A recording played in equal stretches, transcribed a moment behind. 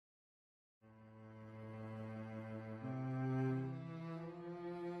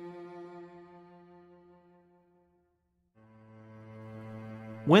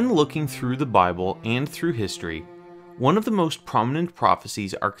When looking through the Bible and through history, one of the most prominent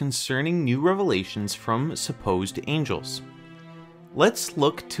prophecies are concerning new revelations from supposed angels. Let's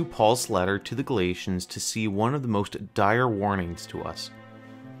look to Paul's letter to the Galatians to see one of the most dire warnings to us.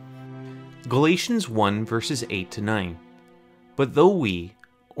 Galatians 1 verses 8 to 9. But though we,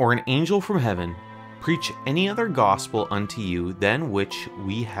 or an angel from heaven, preach any other gospel unto you than which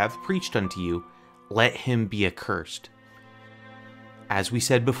we have preached unto you, let him be accursed. As we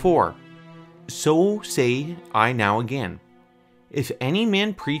said before, so say I now again, if any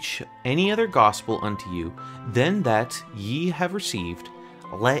man preach any other gospel unto you than that ye have received,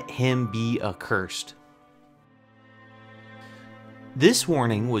 let him be accursed. This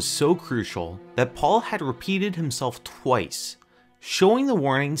warning was so crucial that Paul had repeated himself twice, showing the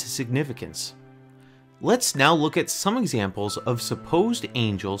warning's significance. Let's now look at some examples of supposed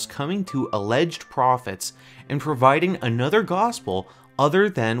angels coming to alleged prophets and providing another gospel other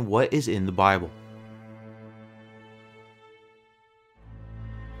than what is in the Bible.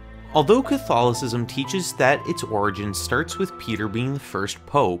 Although Catholicism teaches that its origin starts with Peter being the first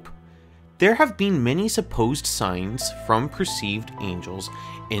pope, there have been many supposed signs from perceived angels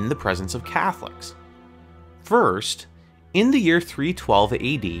in the presence of Catholics. First, in the year 312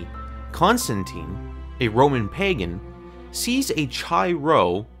 AD, Constantine, a Roman pagan, sees a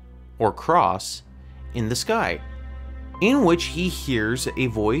chi-rho, or cross, in the sky, in which he hears a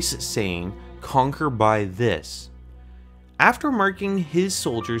voice saying, "Conquer by this." After marking his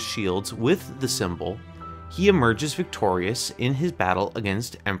soldiers' shields with the symbol, he emerges victorious in his battle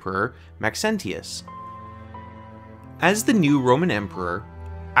against Emperor Maxentius. As the new Roman emperor,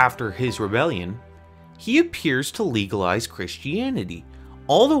 after his rebellion, he appears to legalize Christianity,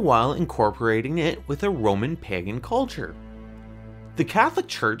 all the while incorporating it with a Roman pagan culture. The Catholic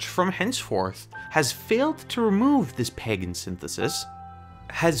Church from henceforth has failed to remove this pagan synthesis,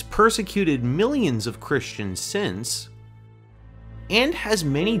 has persecuted millions of Christians since, and has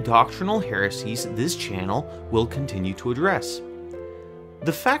many doctrinal heresies this channel will continue to address.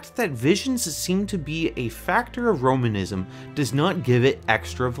 The fact that visions seem to be a factor of Romanism does not give it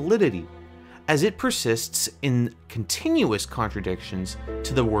extra validity, as it persists in continuous contradictions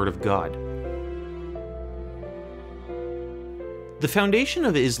to the Word of God. The foundation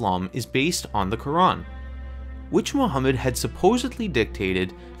of Islam is based on the Quran, which Muhammad had supposedly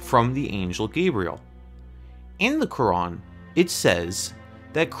dictated from the angel Gabriel. In the Quran, it says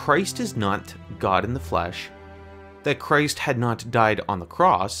that Christ is not God in the flesh, that Christ had not died on the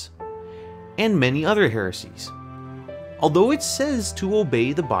cross, and many other heresies, although it says to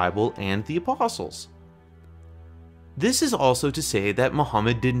obey the Bible and the apostles. This is also to say that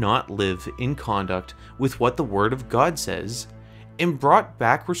Muhammad did not live in conduct with what the Word of God says, and brought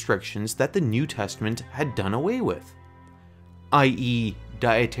back restrictions that the New Testament had done away with, i.e.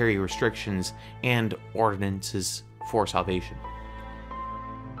 dietary restrictions and ordinances for salvation.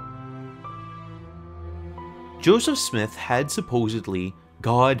 Joseph Smith had supposedly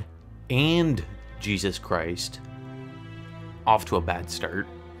God and Jesus Christ, off to a bad start,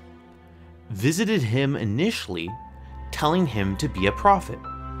 visited him initially, telling him to be a prophet.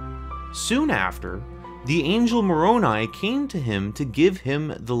 Soon after, the angel Moroni came to him to give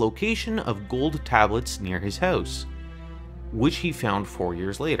him the location of gold tablets near his house, which he found 4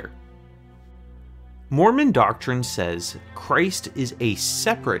 years later. Mormon doctrine says Christ is a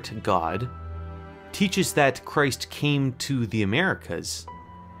separate God, teaches that Christ came to the Americas,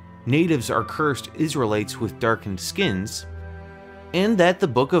 natives are cursed Israelites with darkened skins, and that the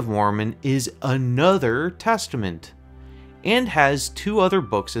Book of Mormon is another testament, and has 2 other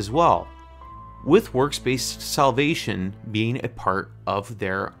books as well, with works-based salvation being a part of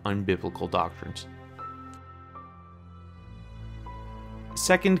their unbiblical doctrines.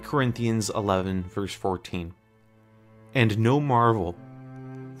 2 Corinthians 11 verse 14. And no marvel,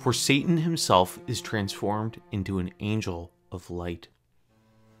 for Satan himself is transformed into an angel of light.